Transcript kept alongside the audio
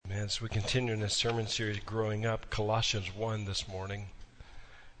As we continue in this sermon series, Growing Up, Colossians 1 this morning.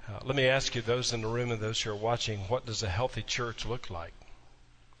 Let me ask you, those in the room and those who are watching, what does a healthy church look like?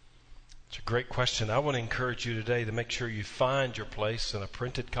 It's a great question. I want to encourage you today to make sure you find your place in a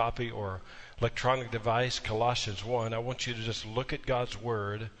printed copy or electronic device, Colossians 1. I want you to just look at God's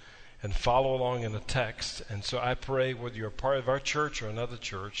Word and follow along in the text. And so I pray, whether you're a part of our church or another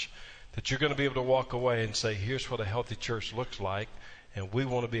church, that you're going to be able to walk away and say, here's what a healthy church looks like. And we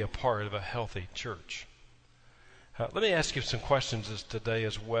want to be a part of a healthy church. Let me ask you some questions today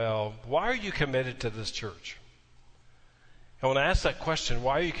as well. Why are you committed to this church? And when I ask that question,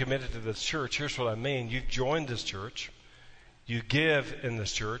 why are you committed to this church? Here's what I mean. You've joined this church, you give in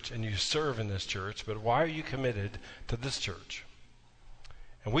this church, and you serve in this church. But why are you committed to this church?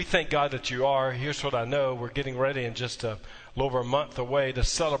 And we thank God that you are. Here's what I know. We're getting ready in just a little over a month away to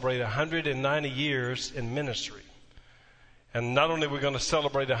celebrate 190 years in ministry. And not only are we going to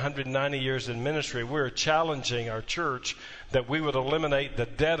celebrate 190 years in ministry, we're challenging our church that we would eliminate the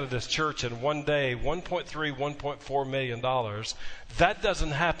debt of this church in one day, $1.3, $1.4 million. That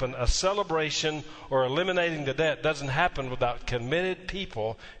doesn't happen. A celebration or eliminating the debt doesn't happen without committed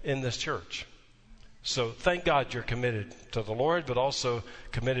people in this church. So thank God you're committed to the Lord, but also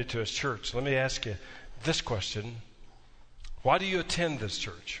committed to His church. Let me ask you this question. Why do you attend this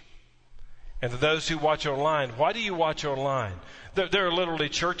church? And to those who watch online, why do you watch online? There are literally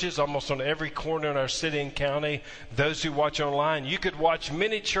churches almost on every corner in our city and county. Those who watch online, you could watch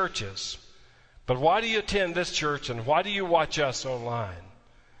many churches. But why do you attend this church and why do you watch us online?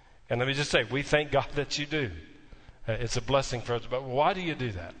 And let me just say, we thank God that you do. It's a blessing for us. But why do you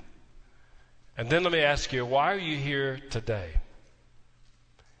do that? And then let me ask you, why are you here today?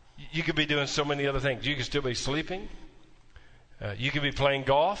 You could be doing so many other things. You could still be sleeping. You could be playing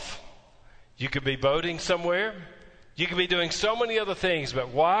golf. You could be boating somewhere. You could be doing so many other things, but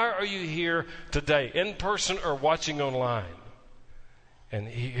why are you here today, in person or watching online? And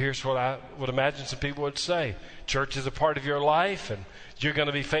here's what I would imagine some people would say. Church is a part of your life, and you're going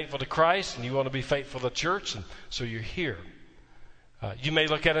to be faithful to Christ, and you want to be faithful to church, and so you're here. You may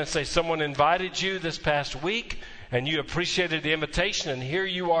look at it and say, someone invited you this past week, and you appreciated the invitation, and here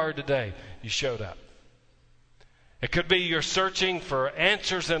you are today. You showed up. It could be you're searching for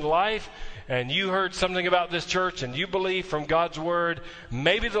answers in life, and you heard something about this church, and you believe from God's Word,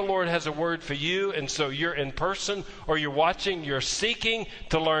 maybe the Lord has a word for you, and so you're in person or you're watching, you're seeking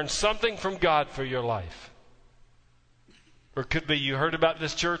to learn something from God for your life. Or it could be you heard about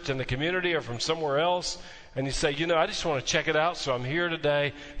this church in the community or from somewhere else, and you say, I just want to check it out, so I'm here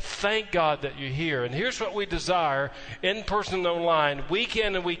today. Thank God that you're here. And here's what we desire, in person and online, week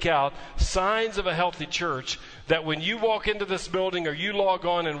in and week out, signs of a healthy church, that when you walk into this building or you log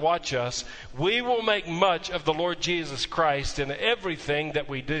on and watch us, we will make much of the Lord Jesus Christ in everything that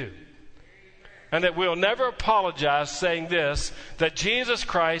we do. And that we'll never apologize saying this, that Jesus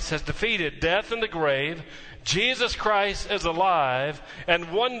Christ has defeated death and the grave. Jesus Christ is alive,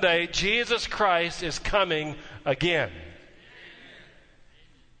 and one day Jesus Christ is coming again.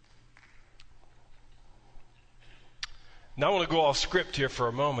 Now I want to go off script here for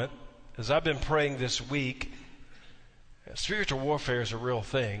a moment. As I've been praying this week, spiritual warfare is a real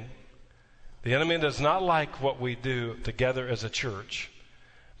thing. The enemy does not like what we do together as a church.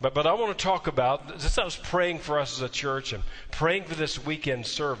 But I want to talk about, just I was praying for us as a church and praying for this weekend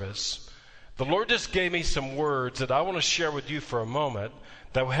service, the Lord just gave me some words that I want to share with you for a moment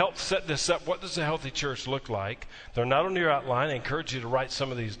that will help set this up. What does a healthy church look like? They're not on your outline. I encourage you to write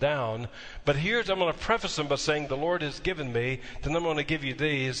some of these down. But I'm going to preface them by saying the Lord has given me, then I'm going to give you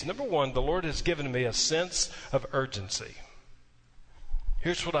these. Number one, the Lord has given me a sense of urgency.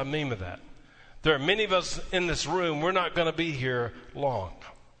 Here's what I mean by that. There are many of us in this room, we're not going to be here long.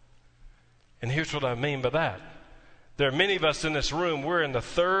 And here's what I mean by that. There are many of us in this room, we're in the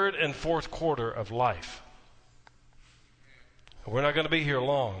third and fourth quarter of life. We're not going to be here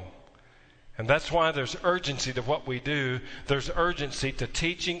long. And that's why there's urgency to what we do. There's urgency to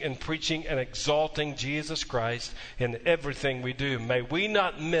teaching and preaching and exalting Jesus Christ in everything we do. May we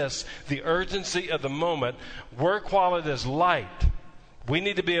not miss the urgency of the moment. Work while it is light. We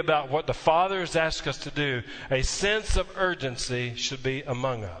need to be about what the Father has asked us to do. A sense of urgency should be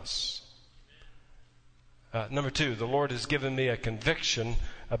among us. Number two, the Lord has given me a conviction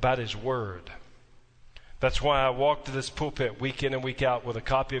about His Word. That's why I walk to this pulpit week in and week out with a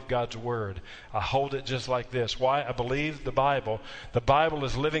copy of God's Word. I hold it just like this. Why? I believe the Bible. The Bible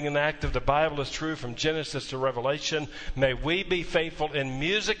is living and active. The Bible is true from Genesis to Revelation. May we be faithful in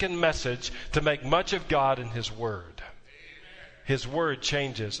music and message to make much of God and His Word. His Word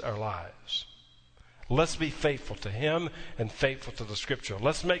changes our lives. Let's be faithful to him and faithful to the scripture.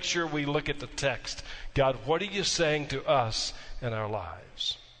 Let's make sure we look at the text. God, what are you saying to us in our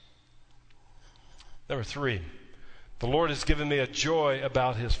lives? Number 3, the Lord has given me a joy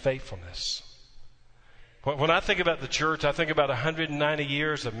about his faithfulness. When I think about the church, I think about 190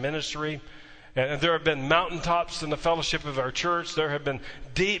 years of ministry. And there have been mountaintops in the fellowship of our church. There have been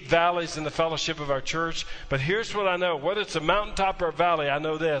deep valleys in the fellowship of our church. But here's what I know. Whether it's a mountaintop or a valley, I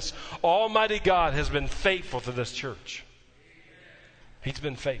know this. Almighty God has been faithful to this church. He's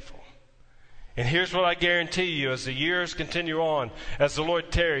been faithful. And here's what I guarantee you. As the years continue on, as the Lord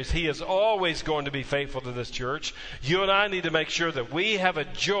tarries, he is always going to be faithful to this church. You and I need to make sure that we have a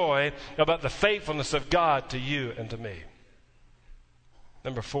joy about the faithfulness of God to you and to me.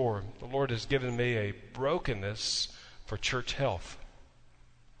 Number 4, the Lord has given me a brokenness for church health.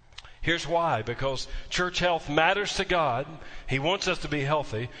 Here's why. Because church health matters to God. He wants us to be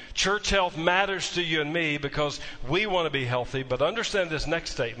healthy. Church health matters to you and me because we want to be healthy. But understand this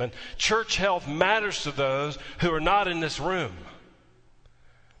next statement. Church health matters to those who are not in this room.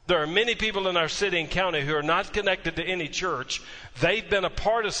 There are many people in our city and county who are not connected to any church. They've been a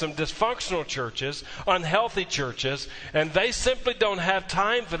part of some dysfunctional churches, unhealthy churches, and they simply don't have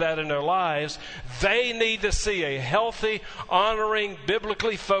time for that in their lives. They need to see a healthy, honoring,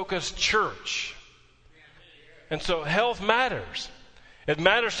 biblically focused church. And so health matters. It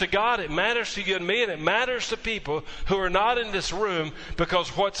matters to God, it matters to you and me, and it matters to people who are not in this room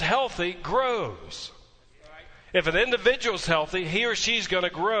because what's healthy grows. If an individual is healthy, he or she's going to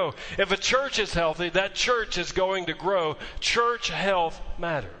grow. If a church is healthy, that church is going to grow. Church health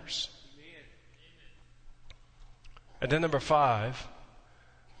matters. And then number 5,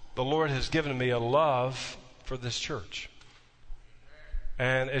 the Lord has given me a love for this church.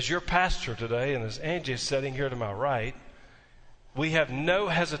 And as your pastor today, and as Angie is sitting here to my right, we have no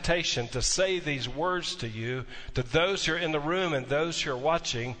hesitation to say these words to you, to those who are in the room and those who are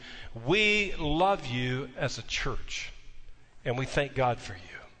watching. We love you as a church, and we thank God for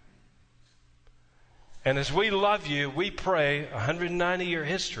you. And as we love you, we pray, 190-year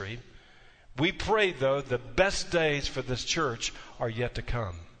history, we pray, though, the best days for this church are yet to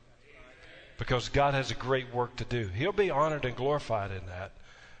come. Because God has a great work to do. He'll be honored and glorified in that.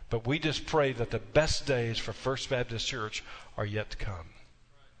 But we just pray that the best days for First Baptist Church are yet to come.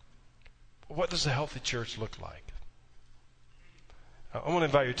 What does a healthy church look like? I want to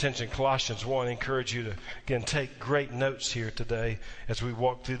invite your attention to Colossians 1. I encourage you to, again, take great notes here today as we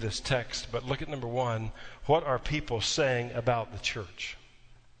walk through this text. But look at number 1. What are people saying about the church?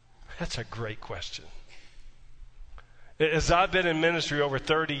 That's a great question. As I've been in ministry over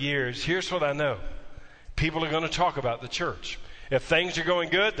 30 years, here's what I know. People are going to talk about the church. If things are going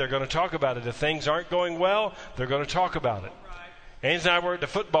good, they're going to talk about it. If things aren't going well, they're going to talk about it. Ames and I were at the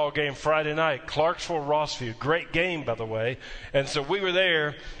football game Friday night, Clarksville-Rossview. Great game, by the way. And so we were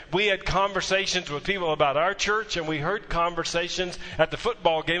there. We had conversations with people about our church, and we heard conversations at the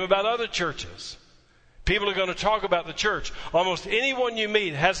football game about other churches. People are going to talk about the church. Almost anyone you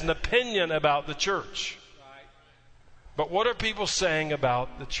meet has an opinion about the church. But what are people saying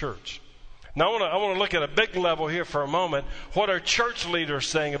about the church? Now, I want to look at a big level here for a moment. What are church leaders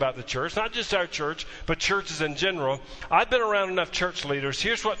saying about the church? Not just our church, but churches in general. I've been around enough church leaders.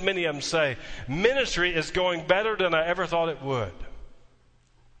 Here's what many of them say. Ministry is going better than I ever thought it would.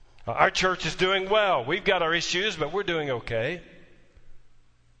 Our church is doing well. We've got our issues, but we're doing okay.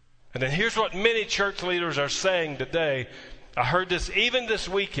 And then here's what many church leaders are saying today. I heard this even this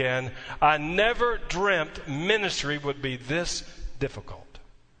weekend. I never dreamt ministry would be this difficult.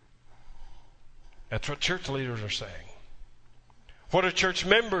 That's what church leaders are saying. What are church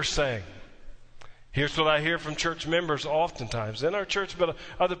members saying? Here's what I hear from church members oftentimes, in our church, but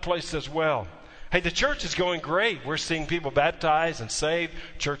other places as well. Hey, the church is going great. We're seeing people baptized and saved.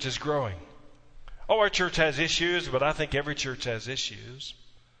 Church is growing. Oh, our church has issues, but I think every church has issues.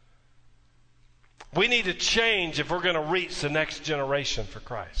 We need to change if we're going to reach the next generation for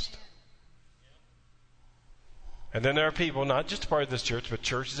Christ. And then there are people, not just a part of this church, but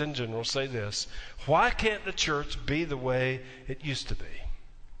churches in general, say this. Why can't the church be the way it used to be?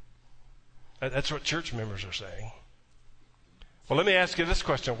 That's what church members are saying. Well, let me ask you this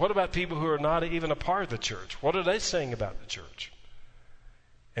question. What about people who are not even a part of the church? What are they saying about the church?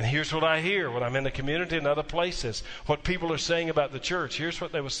 And here's what I hear when I'm in the community and other places. What people are saying about the church. Here's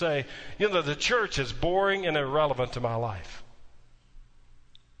what they will say. You know, the church is boring and irrelevant to my life.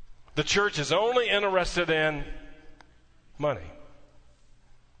 The church is only interested in money.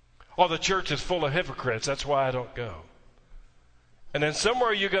 Or the church is full of hypocrites. That's why I don't go. And then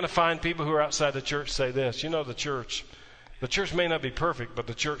somewhere you're going to find people who are outside the church say this. You know, the church may not be perfect, but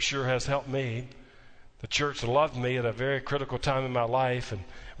the church sure has helped me. The church loved me at a very critical time in my life, and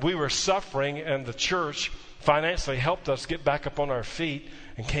we were suffering, and the church financially helped us get back up on our feet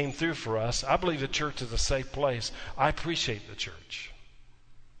and came through for us. I believe the church is a safe place. I appreciate the church.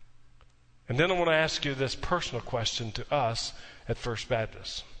 And then I want to ask you this personal question to us at First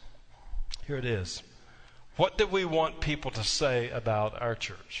Baptist. Here it is. What do we want people to say about our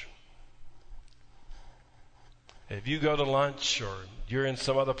church? If you go to lunch or you're in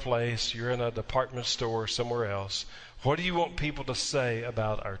some other place, you're in a department store or somewhere else, what do you want people to say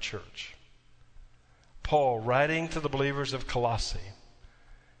about our church? Paul, writing to the believers of Colossae,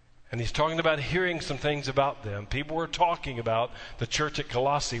 and he's talking about hearing some things about them. People were talking about the church at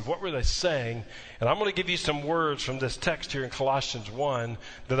Colossae. What were they saying? And I'm going to give you some words from this text here in Colossians 1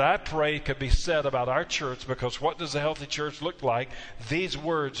 that I pray could be said about our church, because what does a healthy church look like? These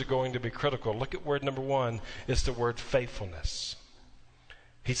words are going to be critical. Look at word number 1. It's the word faithfulness.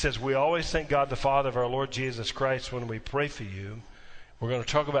 He says, we always thank God the Father of our Lord Jesus Christ when we pray for you. We're going to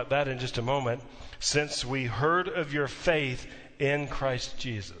talk about that in just a moment. Since we heard of your faith in Christ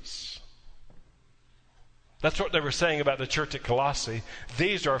Jesus. That's what they were saying about the church at Colossae.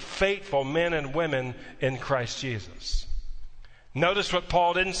 These are faithful men and women in Christ Jesus. Notice what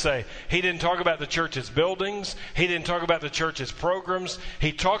Paul didn't say. He didn't talk about the church's buildings. He didn't talk about the church's programs.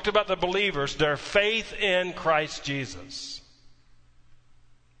 He talked about the believers, their faith in Christ Jesus.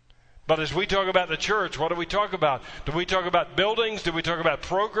 But as we talk about the church, what do we talk about? Do we talk about buildings? Do we talk about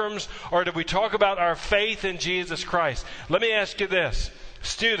programs? Or do we talk about our faith in Jesus Christ? Let me ask you this.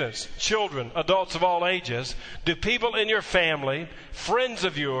 Students, children, adults of all ages, do people in your family, friends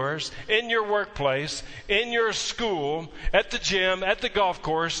of yours, in your workplace, in your school, at the gym, at the golf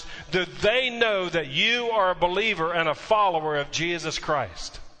course, do they know that you are a believer and a follower of Jesus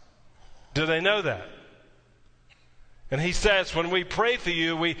Christ? Do they know that? And he says, when we pray for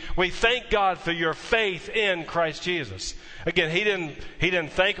you, we thank God for your faith in Christ Jesus. Again, he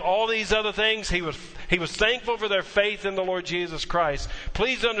didn't thank all these other things. He was thankful for their faith in the Lord Jesus Christ.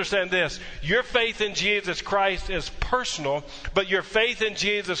 Please understand this. Your faith in Jesus Christ is personal, but your faith in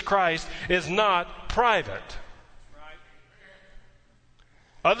Jesus Christ is not private.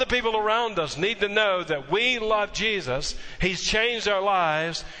 Other people around us need to know that we love Jesus. He's changed our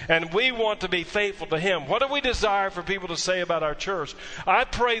lives, and we want to be faithful to Him. What do we desire for people to say about our church? I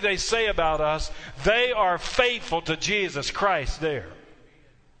pray they say about us, they are faithful to Jesus Christ there.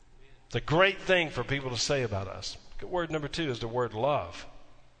 It's a great thing for people to say about us. Word number 2 is the word love.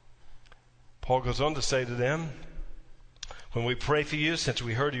 Paul goes on to say to them, when we pray for you, since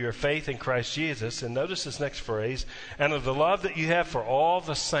we heard of your faith in Christ Jesus, and notice this next phrase, and of the love that you have for all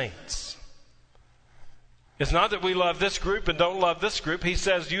the saints. It's not that we love this group and don't love this group. He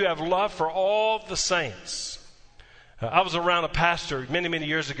says you have love for all the saints. I was around a pastor many, many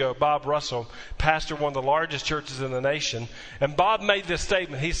years ago, Bob Russell, pastor one of the largest churches in the nation. And Bob made this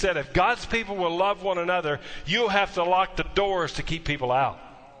statement. He said, if God's people will love one another, you'll have to lock the doors to keep people out.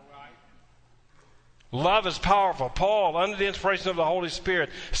 Love is powerful. Paul, under the inspiration of the Holy Spirit,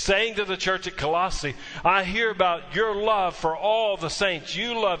 saying to the church at Colossae, I hear about your love for all the saints.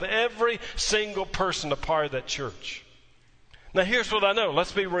 You love every single person a part of that church. Now here's what I know.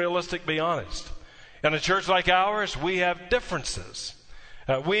 Let's be realistic, be honest. In a church like ours, we have differences.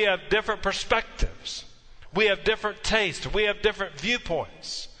 We have different perspectives. We have different tastes. We have different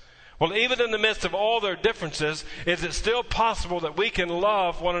viewpoints. Well, even in the midst of all their differences, is it still possible that we can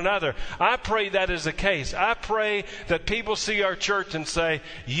love one another? I pray that is the case. I pray that people see our church and say,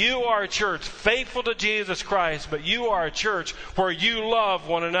 you are a church faithful to Jesus Christ, but you are a church where you love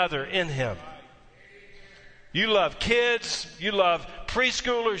one another in Him. You love kids, you love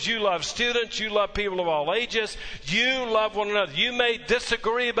preschoolers, you love students, you love people of all ages. You love one another. You may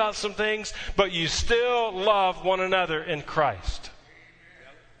disagree about some things, but you still love one another in Christ.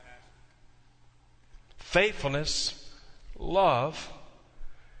 Faithfulness, love,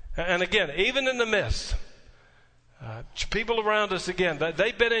 and again, even in the midst, people around us, again,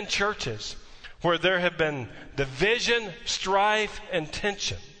 they've been in churches where there have been division, strife, and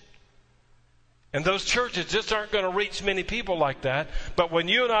tension. And those churches just aren't going to reach many people like that. But when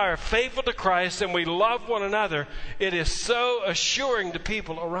you and I are faithful to Christ and we love one another, it is so assuring to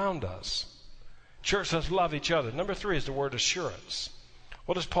people around us. Church, let's love each other. Number 3 is the word assurance.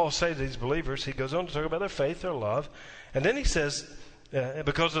 What does Paul say to these believers? He goes on to talk about their faith, their love. And then he says,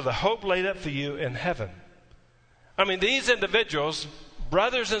 because of the hope laid up for you in heaven. I mean, these individuals,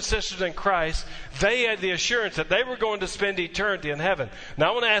 brothers and sisters in Christ, they had the assurance that they were going to spend eternity in heaven.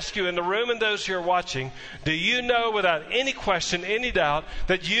 Now I want to ask you in the room and those who are watching, do you know without any question, any doubt,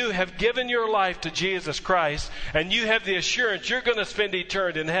 that you have given your life to Jesus Christ and you have the assurance you're going to spend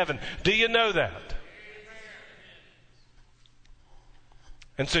eternity in heaven? Do you know that?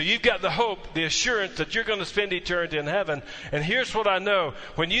 And so you've got the hope, the assurance that you're going to spend eternity in heaven. And here's what I know.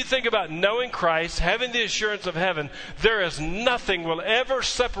 When you think about knowing Christ, having the assurance of heaven, there is nothing will ever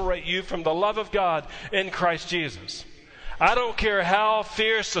separate you from the love of God in Christ Jesus. I don't care how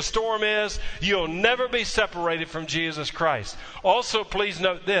fierce the storm is, you'll never be separated from Jesus Christ. Also, please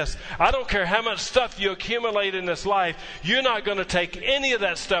note this. I don't care how much stuff you accumulate in this life, you're not going to take any of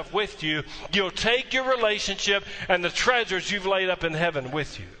that stuff with you. You'll take your relationship and the treasures you've laid up in heaven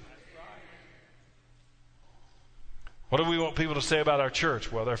with you. What do we want people to say about our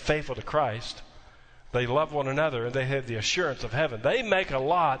church? Well, they're faithful to Christ. They love one another, and they have the assurance of heaven. They make a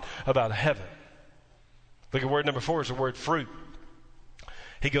lot about heaven. Look at word number 4 is the word fruit.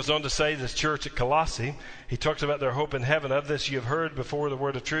 He goes on to say this church at Colossae, he talks about their hope in heaven. Of this you have heard before, the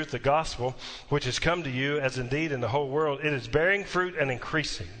word of truth, the gospel, which has come to you, as indeed in the whole world. It is bearing fruit and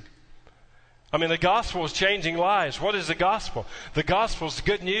increasing. I mean, the gospel is changing lives. What is the gospel? The gospel is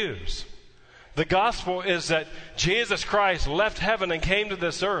good news. The gospel is that Jesus Christ left heaven and came to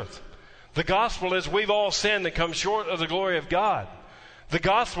this earth. The gospel is we've all sinned and come short of the glory of God. The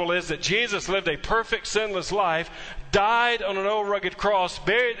gospel is that Jesus lived a perfect, sinless life, died on an old rugged cross,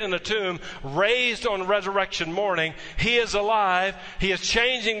 buried in a tomb, raised on resurrection morning. He is alive. He is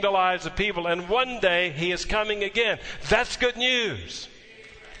changing the lives of people, and one day He is coming again. That's good news.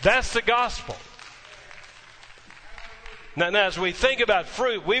 That's the gospel. Now, as we think about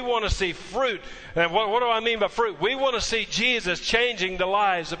fruit, we want to see fruit. And what do I mean by fruit? We want to see Jesus changing the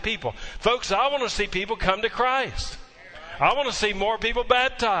lives of people. Folks, I want to see people come to Christ. I want to see more people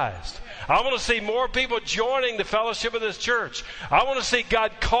baptized. I want to see more people joining the fellowship of this church. I want to see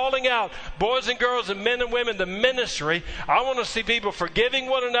God calling out boys and girls and men and women to ministry. I want to see people forgiving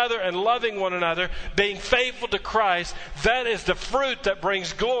one another and loving one another, being faithful to Christ. That is the fruit that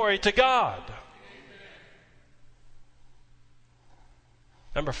brings glory to God.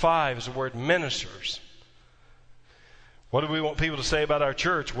 Number 5 is the word ministers. What do we want people to say about our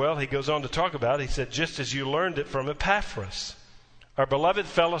church? Well, he goes on to talk about it. He said, just as you learned it from Epaphras, our beloved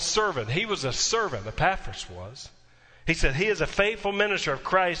fellow servant. He was a servant, Epaphras was. He said, he is a faithful minister of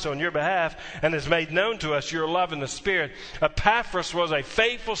Christ on your behalf and has made known to us your love in the Spirit. Epaphras was a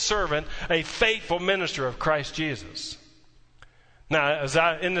faithful servant, a faithful minister of Christ Jesus. Now,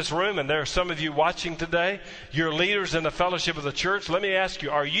 in this room, and there are some of you watching today, you're leaders in the fellowship of the church. Let me ask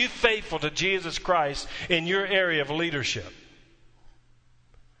you, are you faithful to Jesus Christ in your area of leadership?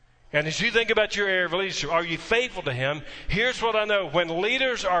 And as you think about your area of leadership, are you faithful to Him? Here's what I know. When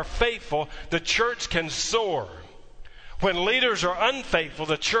leaders are faithful, the church can soar. When leaders are unfaithful,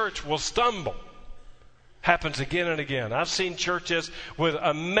 the church will stumble. Happens again and again. I've seen churches with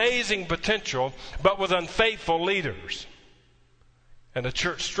amazing potential, but with unfaithful leaders. And the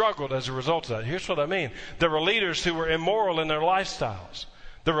church struggled as a result of that. Here's what I mean. There were leaders who were immoral in their lifestyles.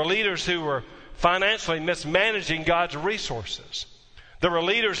 There were leaders who were financially mismanaging God's resources. There were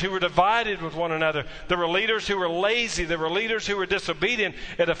leaders who were divided with one another. There were leaders who were lazy. There were leaders who were disobedient.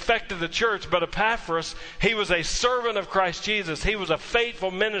 It affected the church. But Epaphras, he was a servant of Christ Jesus. He was a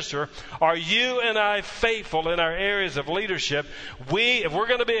faithful minister. Are you and I faithful in our areas of leadership? If we're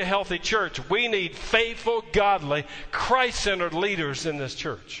going to be a healthy church, we need faithful, godly, Christ-centered leaders in this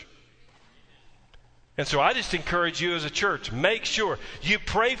church. And so I just encourage you as a church, make sure you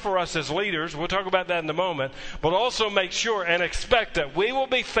pray for us as leaders. We'll talk about that in a moment. But also make sure and expect that we will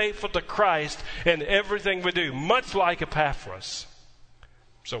be faithful to Christ in everything we do, much like Epaphras.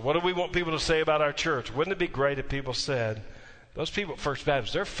 So what do we want people to say about our church? Wouldn't it be great if people said, those people at First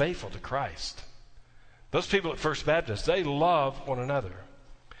Baptist, they're faithful to Christ. Those people at First Baptist, they love one another.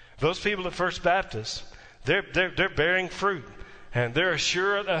 Those people at First Baptist, they're bearing fruit. And they're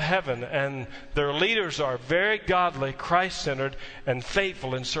assured of heaven, and their leaders are very godly, Christ-centered, and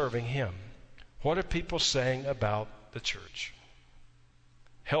faithful in serving Him. What are people saying about the church?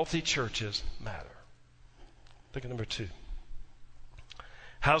 Healthy churches matter. Look at number 2.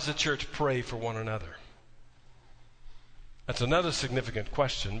 How's the church pray for one another? That's another significant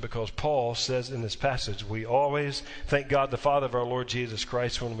question, because Paul says in this passage, we always thank God the Father of our Lord Jesus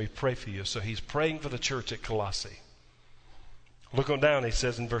Christ when we pray for you. So he's praying for the church at Colossae. Look on down, he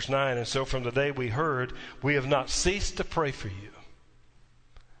says in verse 9, and so from the day we heard, we have not ceased to pray for you.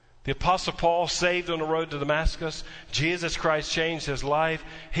 The Apostle Paul, saved on the road to Damascus, Jesus Christ changed his life.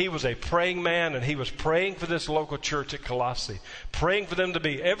 He was a praying man, and he was praying for this local church at Colossae, praying for them to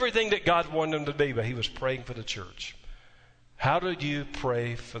be everything that God wanted them to be, but he was praying for the church. How do you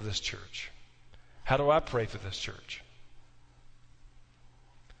pray for this church? How do I pray for this church?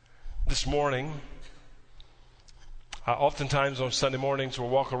 This morning, Oftentimes on Sunday mornings we'll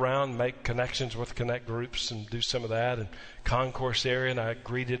walk around, make connections with Connect groups and do some of that in concourse area, and I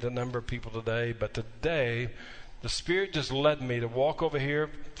greeted a number of people today. But today, the Spirit just led me to walk over here.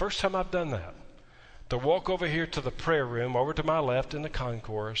 First time I've done that. To walk over here to the prayer room, over to my left in the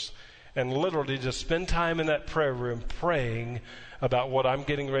concourse, and literally just spend time in that prayer room praying about what I'm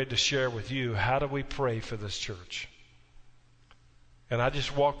getting ready to share with you. How do we pray for this church? And I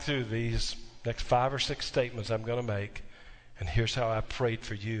just walked through these next 5 or 6 statements I'm going to make, and here's how I prayed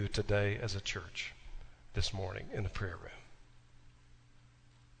for you today as a church this morning in the prayer room.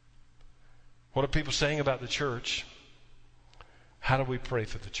 What are people saying about the church? How do we pray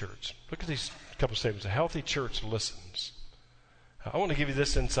for the church? Look at these couple statements. A healthy church listens. I want to give you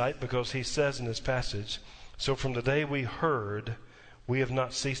this insight because he says in this passage, so from the day we heard, we have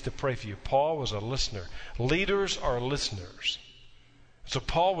not ceased to pray for you. Paul was a listener. Leaders are listeners. So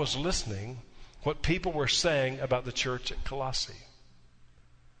Paul was listening what people were saying about the church at Colossae.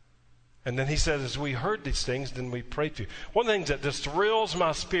 And then he says, as we heard these things, then we prayed for you. One of the things that just thrills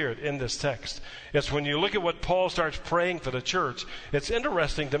my spirit in this text is when you look at what Paul starts praying for the church, it's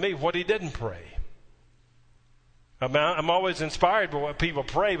interesting to me what he didn't pray. I'm always inspired by what people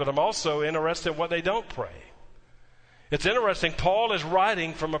pray, but I'm also interested in what they don't pray. It's interesting, Paul is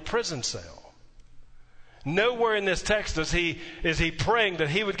writing from a prison cell. Nowhere in this text is he praying that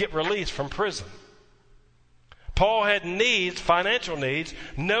he would get released from prison. Paul had needs, financial needs.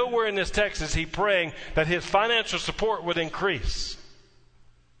 Nowhere in this text is he praying that his financial support would increase.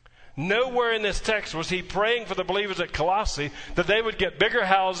 Nowhere in this text was he praying for the believers at Colossae that they would get bigger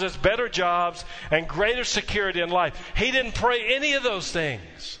houses, better jobs, and greater security in life. He didn't pray any of those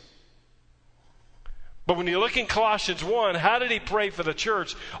things. But when you look in Colossians 1, how did he pray for the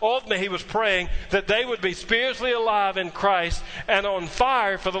church? Ultimately, he was praying that they would be spiritually alive in Christ and on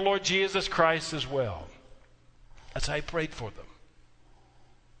fire for the Lord Jesus Christ as well. That's how he prayed for them.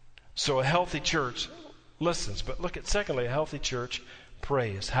 So a healthy church listens. But look at, secondly, a healthy church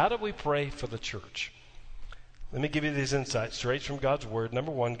prays. How do we pray for the church? Let me give you these insights straight from God's Word.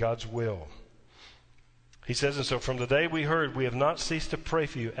 Number one, God's will. He says, and so from the day we heard, we have not ceased to pray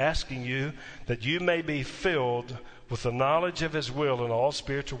for you, asking you that you may be filled with the knowledge of His will and all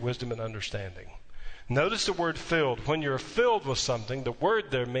spiritual wisdom and understanding. Notice the word filled. When you're filled with something, the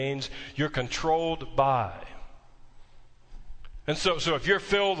word there means you're controlled by. And so if you're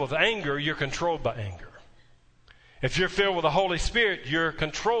filled with anger, you're controlled by anger. If you're filled with the Holy Spirit, you're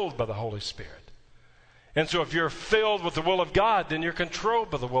controlled by the Holy Spirit. And so if you're filled with the will of God, then you're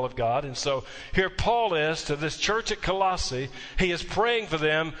controlled by the will of God. And so here Paul is to this church at Colossae. He is praying for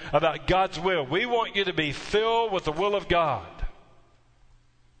them about God's will. We want you to be filled with the will of God.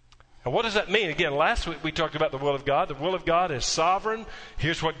 And what does that mean? Again, last week we talked about the will of God. The will of God is sovereign.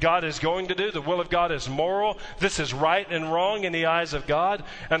 Here's what God is going to do. The will of God is moral. This is right and wrong in the eyes of God.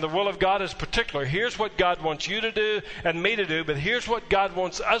 And the will of God is particular. Here's what God wants you to do and me to do, but here's what God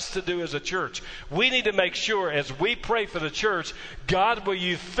wants us to do as a church. We need to make sure as we pray for the church, God, will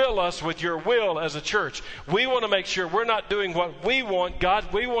you fill us with your will as a church? We want to make sure we're not doing what we want.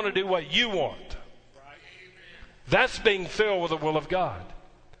 God, we want to do what you want. That's being filled with the will of God.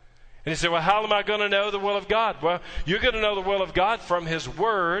 And you say, well, how am I going to know the will of God? Well, you're going to know the will of God from His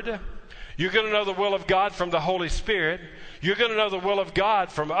Word. You're going to know the will of God from the Holy Spirit. You're going to know the will of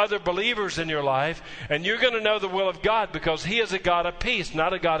God from other believers in your life. And you're going to know the will of God because He is a God of peace,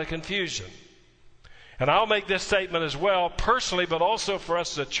 not a God of confusion. And I'll make this statement as well, personally, but also for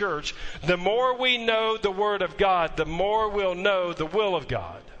us as a church. The more we know the Word of God, the more we'll know the will of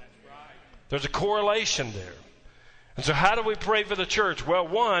God. There's a correlation there. And so how do we pray for the church? Well,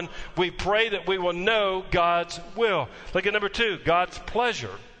 one, we pray that we will know God's will. Look at number 2, God's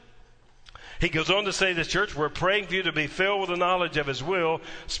pleasure. He goes on to say to this church, we're praying for you to be filled with the knowledge of His will,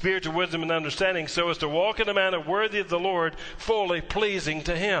 spiritual wisdom and understanding, so as to walk in a manner worthy of the Lord, fully pleasing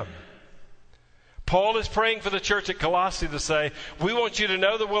to Him. Paul is praying for the church at Colossae to say, we want you to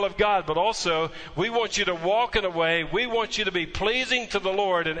know the will of God, but also we want you to walk in a way, we want you to be pleasing to the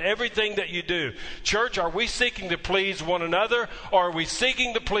Lord in everything that you do. Church, are we seeking to please one another, or are we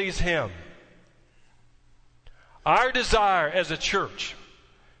seeking to please Him? Our desire as a church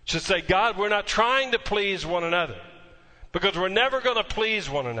should say, God, we're not trying to please one another, because we're never going to please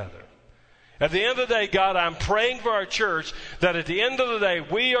one another. At the end of the day, God, I'm praying for our church that at the end of the day,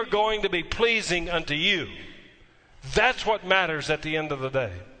 we are going to be pleasing unto you. That's what matters at the end of the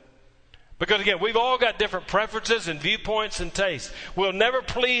day. Because again, we've all got different preferences and viewpoints and tastes. We'll never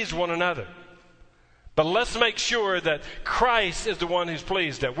please one another. But let's make sure that Christ is the one who's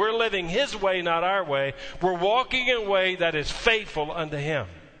pleased, that we're living His way, not our way. We're walking in a way that is faithful unto Him.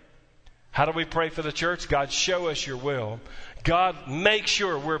 How do we pray for the church? God, show us your will. God, make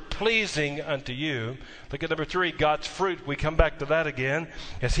sure we're pleasing unto you. Look at number 3, God's fruit. We come back to that again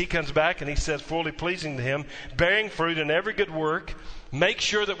as he comes back and he says, fully pleasing to him, bearing fruit in every good work. Make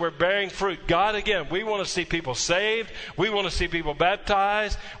sure that we're bearing fruit. God, again, we want to see people saved. We want to see people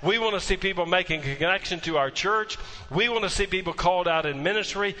baptized. We want to see people making a connection to our church. We want to see people called out in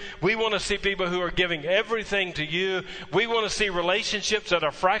ministry. We want to see people who are giving everything to you. We want to see relationships that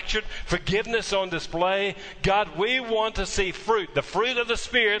are fractured, forgiveness on display. God, we want to see fruit, the fruit of the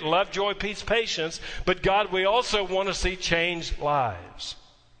Spirit, love, joy, peace, patience. But God, we also want to see changed lives.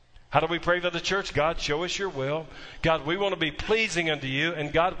 How do we pray for the church? God, show us your will. God, we want to be pleasing unto you.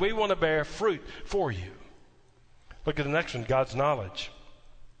 And God, we want to bear fruit for you. Look at the next one, God's knowledge.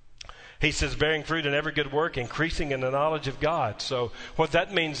 He says, bearing fruit in every good work, increasing in the knowledge of God. So what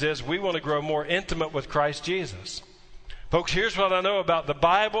that means is we want to grow more intimate with Christ Jesus. Folks, here's what I know about the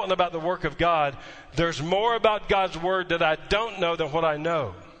Bible and about the work of God. There's more about God's Word that I don't know than what I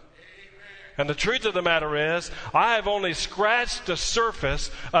know. And the truth of the matter is, I have only scratched the surface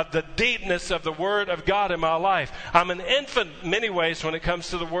of the deepness of the Word of God in my life. I'm an infant in many ways when it comes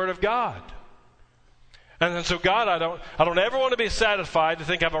to the Word of God. And so God, I don't ever want to be satisfied to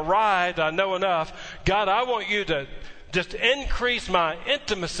think I've arrived, I know enough. God, I want you to just increase my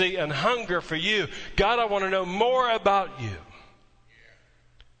intimacy and hunger for you. God, I want to know more about you.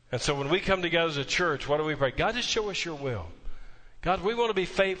 And so when we come together as a church, what do we pray? God, just show us your will. God, we want to be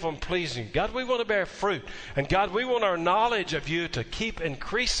faithful and pleasing. God, we want to bear fruit. And God, we want our knowledge of you to keep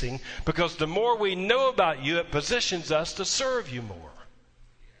increasing, because the more we know about you, it positions us to serve you more.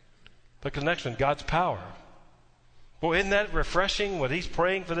 Look at the next one, God's power. Well, isn't that refreshing what he's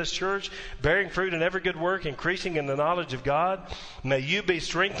praying for this church? Bearing fruit in every good work, increasing in the knowledge of God. May you be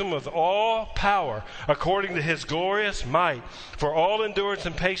strengthened with all power according to his glorious might, for all endurance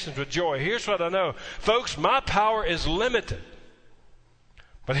and patience with joy. Here's what I know. Folks, my power is limited.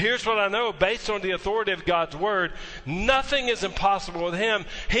 But here's what I know, based on the authority of God's Word, nothing is impossible with him.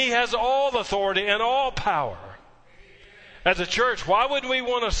 He has all authority and all power. As a church, why would we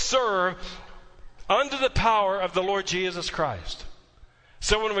want to serve under the power of the Lord Jesus Christ?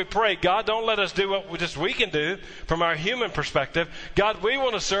 So when we pray, God, don't let us do what just we can do from our human perspective. God, we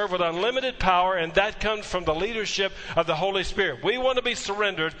want to serve with unlimited power, and that comes from the leadership of the Holy Spirit. We want to be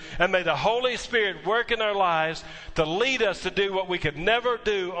surrendered, and may the Holy Spirit work in our lives to lead us to do what we could never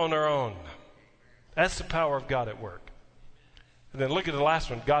do on our own. That's the power of God at work. And then look at the last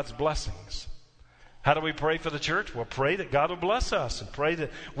one, God's blessings. How do we pray for the church? Well, pray that God will bless us, and pray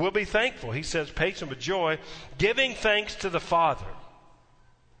that we'll be thankful. He says, patient with joy, giving thanks to the Father.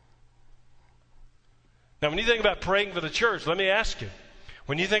 Now, when you think about praying for the church, let me ask you,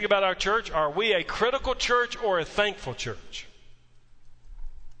 when you think about our church, are we a critical church or a thankful church?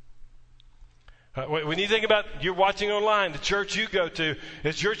 When you think about, you're watching online, the church you go to,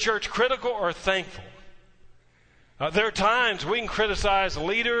 is your church critical or thankful? There are times we can criticize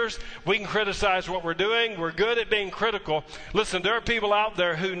leaders, we can criticize what we're doing, we're good at being critical. Listen, there are people out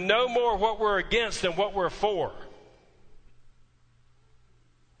there who know more what we're against than what we're for.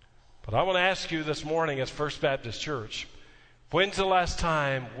 But I want to ask you this morning as First Baptist Church, when's the last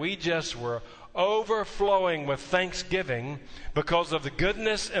time we just were overflowing with thanksgiving because of the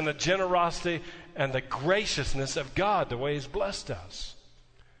goodness and the generosity and the graciousness of God, the way he's blessed us?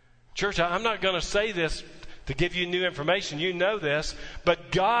 Church, I'm not going to say this to give you new information. You know this,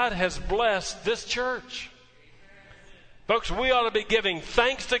 but God has blessed this church. Folks, we ought to be giving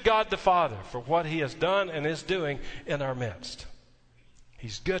thanks to God the Father for what he has done and is doing in our midst.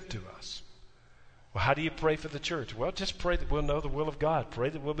 He's good to us. Well, how do you pray for the church? Well, just pray that we'll know the will of God. Pray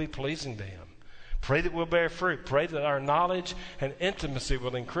that we'll be pleasing to him. Pray that we'll bear fruit. Pray that our knowledge and intimacy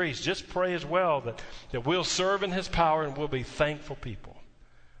will increase. Just pray as well that we'll serve in his power and we'll be thankful people.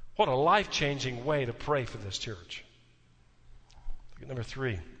 What a life-changing way to pray for this church. Look at number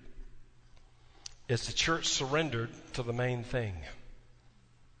 3. Is the church surrendered to the main thing?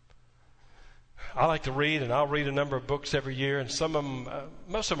 I like to read, and I'll read a number of books every year, and some of them,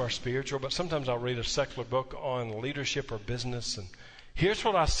 most of them are spiritual, but sometimes I'll read a secular book on leadership or business. And here's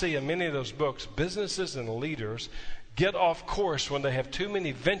what I see in many of those books. Businesses and leaders get off course when they have too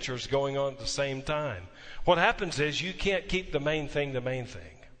many ventures going on at the same time. What happens is you can't keep the main thing the main thing.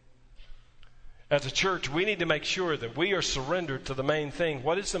 As a church, we need to make sure that we are surrendered to the main thing.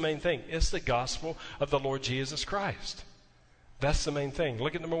 What is the main thing? It's the gospel of the Lord Jesus Christ. That's the main thing.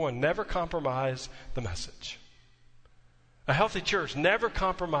 Look at number 1. Never compromise the message. A healthy church never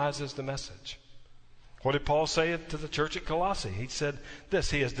compromises the message. What did Paul say to the church at Colossae? He said this: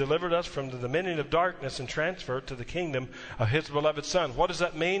 He has delivered us from the dominion of darkness and transferred to the kingdom of His beloved Son. What does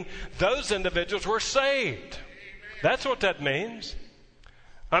that mean? Those individuals were saved. That's what that means.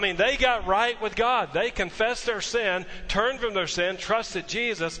 I mean, they got right with God. They confessed their sin, turned from their sin, trusted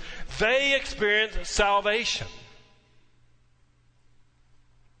Jesus. They experienced salvation.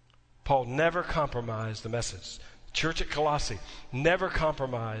 Paul never compromised the message. The church at Colossae never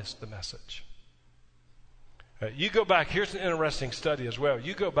compromised the message. You go back, here's an interesting study as well.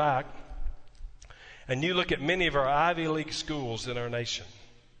 You go back and you look at many of our Ivy League schools in our nation.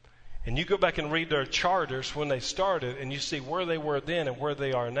 And you go back and read their charters when they started, and you see where they were then and where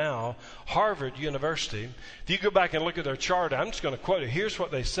they are now. Harvard University, if you go back and look at their charter, I'm just going to quote it. Here's what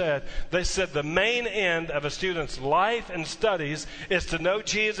they said. They said the main end of a student's life and studies is to know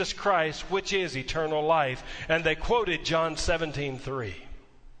Jesus Christ, which is eternal life. And they quoted John 17:3.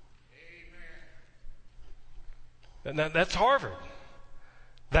 And that's Harvard.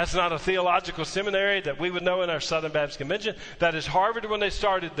 That's not a theological seminary that we would know in our Southern Baptist Convention. That is Harvard when they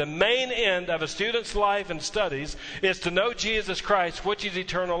started. The main end of a student's life and studies is to know Jesus Christ, which is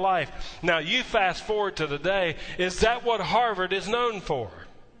eternal life. Now, you fast forward to today. Is that what Harvard is known for?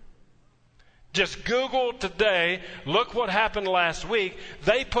 Just Google today, look what happened last week.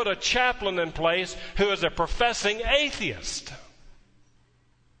 They put a chaplain in place who is a professing atheist.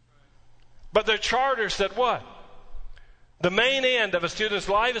 But their charter said what? The main end of a student's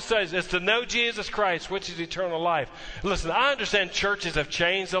life and studies is to know Jesus Christ, which is eternal life. Listen, I understand churches have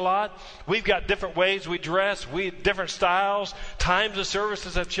changed a lot. We've got different ways we dress, different styles, times of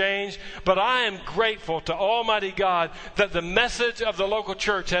services have changed. But I am grateful to Almighty God that the message of the local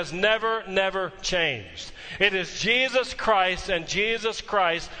church has never changed. It is Jesus Christ and Jesus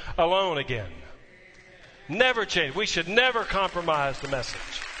Christ alone again. Never changed. We should never compromise the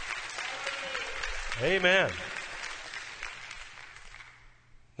message. Amen.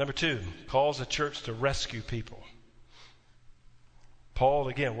 Number 2, calls the church to rescue people. Paul,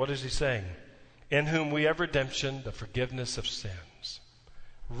 again, what is he saying? In whom we have redemption, the forgiveness of sins.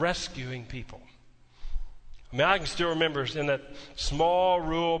 Rescuing people. I mean, I can still remember in that small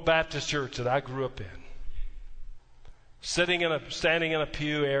rural Baptist church that I grew up in, standing in a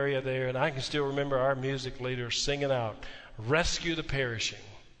pew area there, and I can still remember our music leader singing out, "Rescue the perishing."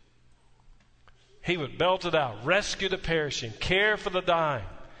 He would belt it out, rescue the perishing, care for the dying.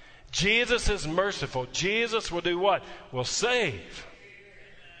 Jesus is merciful. Jesus will do what? Will save.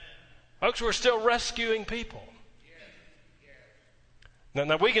 Folks, we're still rescuing people.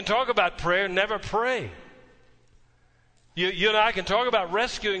 Now we can talk about prayer, never pray. You and I can talk about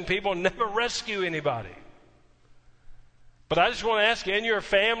rescuing people, never rescue anybody. But I just want to ask you, in your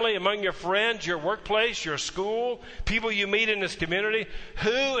family, among your friends, your workplace, your school, people you meet in this community,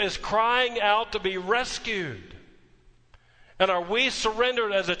 who is crying out to be rescued? And are we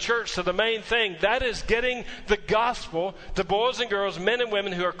surrendered as a church to the main thing? That is getting the gospel to boys and girls, men and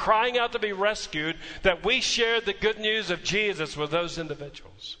women who are crying out to be rescued, that we share the good news of Jesus with those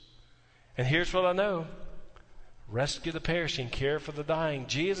individuals. And here's what I know. Rescue the perishing, care for the dying.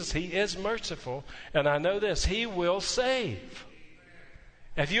 Jesus, He is merciful. And I know this, He will save.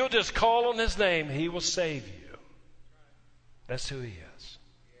 If you'll just call on His name, He will save you. That's who He is.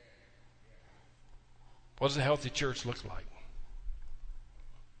 What does a healthy church look like?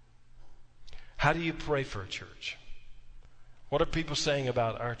 How do you pray for a church? What are people saying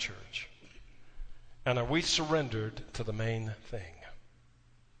about our church? And are we surrendered to the main thing?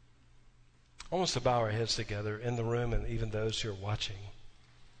 I want us to bow our heads together in the room and even those who are watching.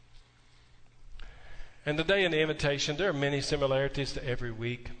 And today in the invitation, there are many similarities to every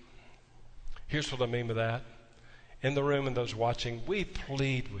week. Here's what I mean by that. In the room and those watching, we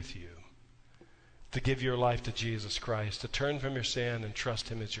plead with you to give your life to Jesus Christ, to turn from your sin and trust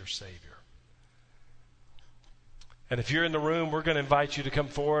Him as your Savior. And if you're in the room, we're going to invite you to come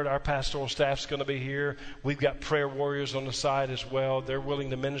forward. Our pastoral staff's going to be here. We've got prayer warriors on the side as well. They're willing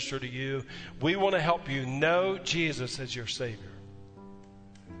to minister to you. We want to help you know Jesus as your Savior.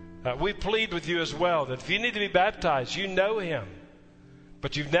 We plead with you as well that if you need to be baptized, you know Him,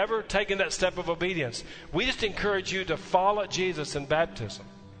 but you've never taken that step of obedience. We just encourage you to follow Jesus in baptism.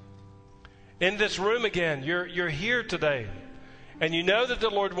 In this room again, you're here today. And you know that the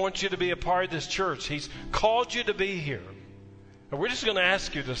Lord wants you to be a part of this church. He's called you to be here. And we're just going to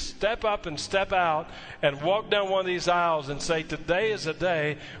ask you to step up and step out and walk down one of these aisles and say, today is a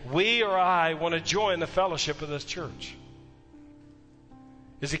day we or I want to join the fellowship of this church.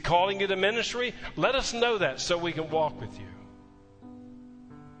 Is He calling you to ministry? Let us know that so we can walk with you.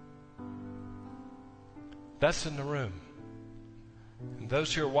 That's in the room. And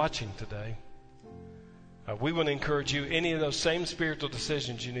those who are watching today, We want to encourage you, any of those same spiritual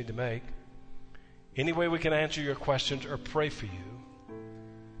decisions you need to make, any way we can answer your questions or pray for you,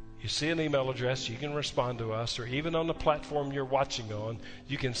 you see an email address, you can respond to us, or even on the platform you're watching on,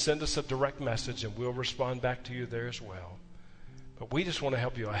 you can send us a direct message and we'll respond back to you there as well. But we just want to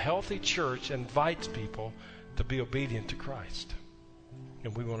help you. A healthy church invites people to be obedient to Christ.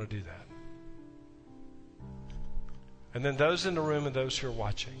 And we want to do that. And then those in the room and those who are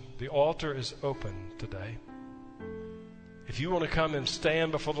watching, the altar is open today. If you want to come and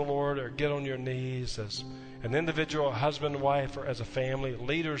stand before the Lord or get on your knees as an individual, a husband, wife, or as a family,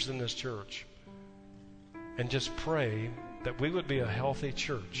 leaders in this church, and just pray that we would be a healthy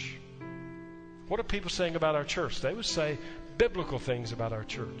church. What are people saying about our church? They would say biblical things about our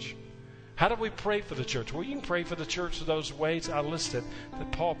church. How do we pray for the church? Well, you can pray for the church those ways I listed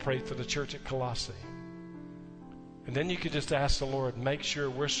that Paul prayed for the church at Colossae. And then you could just ask the Lord, make sure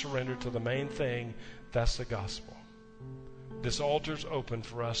we're surrendered to the main thing, that's the gospel. This altar's open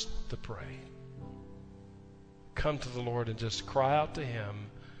for us to pray. Come to the Lord and just cry out to Him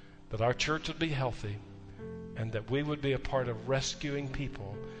that our church would be healthy and that we would be a part of rescuing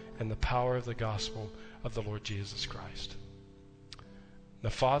people in the power of the gospel of the Lord Jesus Christ. Now,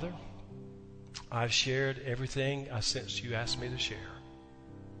 Father, I've shared everything I sensed you asked me to share.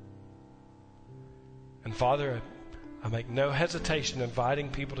 And Father, I make no hesitation inviting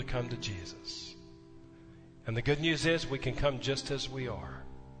people to come to Jesus. And the good news is we can come just as we are.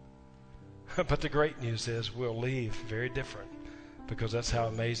 But the great news is we'll leave very different, because that's how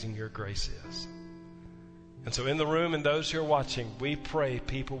amazing your grace is. And so in the room and those who are watching, we pray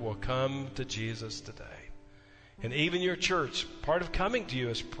people will come to Jesus today. And even your church, part of coming to you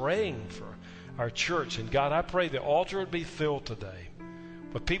is praying for our church. And God, I pray the altar would be filled today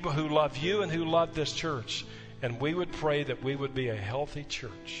with people who love you and who love this church. And we would pray that we would be a healthy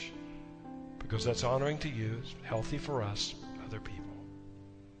church, because that's honoring to you, it's healthy for us, other people.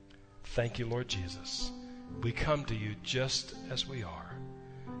 Thank you, Lord Jesus. We come to you just as we are.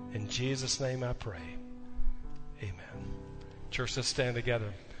 In Jesus' name I pray. Amen. Church, let's stand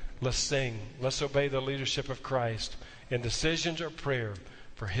together. Let's sing. Let's obey the leadership of Christ in decisions or prayer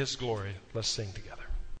for His glory. Let's sing together.